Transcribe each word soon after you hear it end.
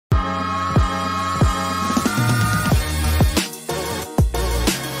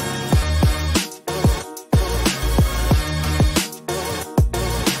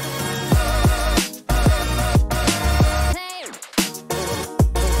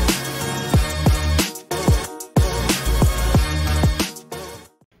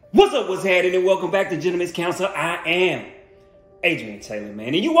What's happening, and welcome back to Gentleman's Counsel. I am Adrian Taylor,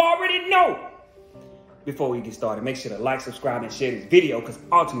 man, and you already know. Before we get started, make sure to like, subscribe, and share this video because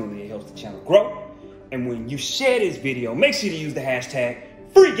ultimately it helps the channel grow. And when you share this video, make sure to use the hashtag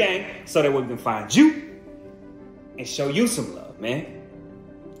FreeGang so that we can find you and show you some love, man.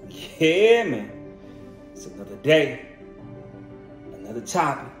 Yeah, man. It's another day, another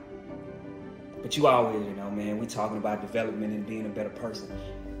topic. But you already know, man, we talking about development and being a better person.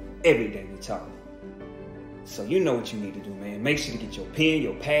 Every day we talk. So you know what you need to do, man. Make sure to get your pen,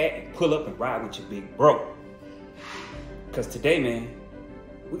 your pad, and pull up and ride with your big bro. Because today, man,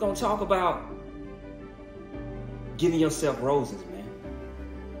 we're going to talk about giving yourself roses, man.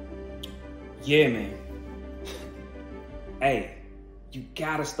 Yeah, man. Hey, you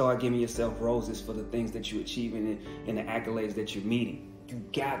got to start giving yourself roses for the things that you're achieving and the accolades that you're meeting. You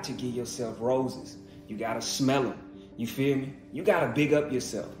got to give yourself roses. You got to smell them. You feel me? You got to big up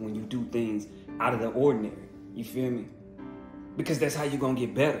yourself when you do things out of the ordinary. You feel me? Because that's how you're going to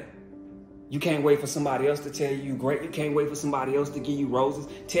get better. You can't wait for somebody else to tell you you're great. You can't wait for somebody else to give you roses.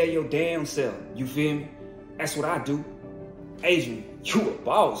 Tell your damn self. You feel me? That's what I do. Adrian, you a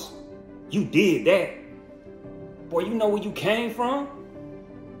boss. You did that. Boy, you know where you came from?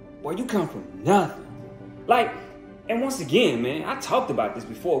 Boy, you come from nothing. Like, and once again, man, I talked about this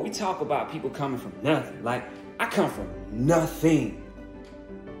before. We talk about people coming from nothing. Like, I come from nothing.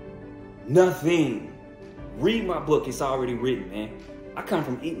 Nothing. Read my book. It's already written, man. I come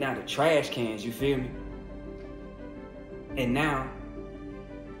from eating out of trash cans. You feel me? And now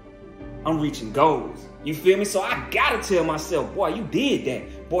I'm reaching goals. You feel me? So I gotta tell myself, boy, you did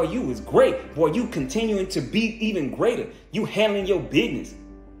that. Boy, you was great. Boy, you continuing to be even greater. You handling your business.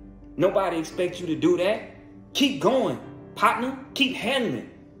 Nobody expects you to do that. Keep going, partner. Keep handling.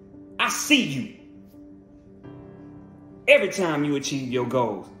 I see you. Every time you achieve your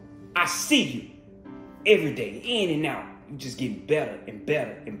goals, I see you. Every day, in and out, you just getting better and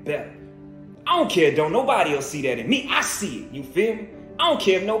better and better. I don't care, don't nobody else see that in me. I see it, you feel me? I don't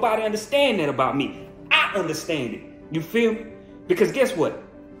care if nobody understand that about me. I understand it, you feel me? Because guess what?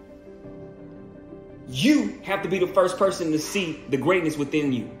 You have to be the first person to see the greatness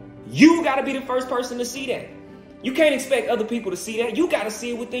within you. You got to be the first person to see that. You can't expect other people to see that. You got to see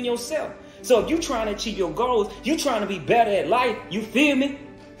it within yourself. So if you're trying to achieve your goals, you're trying to be better at life, you feel me?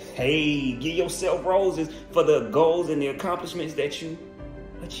 Hey, give yourself roses for the goals and the accomplishments that you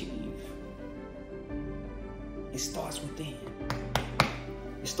achieve. It starts within.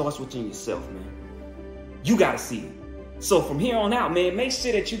 It starts within yourself, man. You got to see it. So from here on out, man, make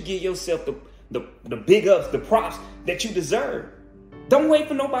sure that you give yourself the big ups, the props that you deserve. Don't wait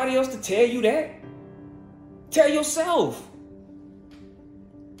for nobody else to tell you that. Tell yourself.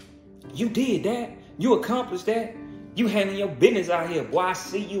 You did that. You accomplished that. You handling your business out here. Boy, I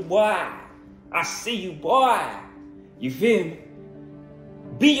see you, boy. I see you, boy. You feel me?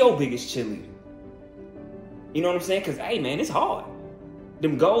 Be your biggest cheerleader. You know what I'm saying? Because, hey, man, it's hard.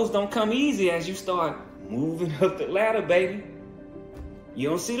 Them goals don't come easy as you start moving up the ladder, baby. You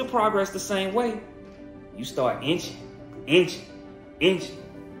don't see the progress the same way. You start inching.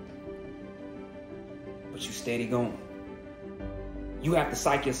 But you steady going. You have to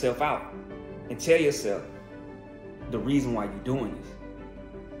psych yourself out and tell yourself the reason why you're doing this.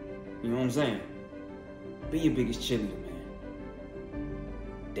 You know what I'm saying? Be your biggest cheerleader,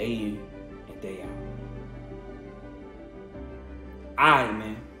 man. Day in and day out. All right,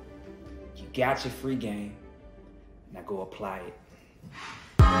 man. You got your free game. Now go apply it.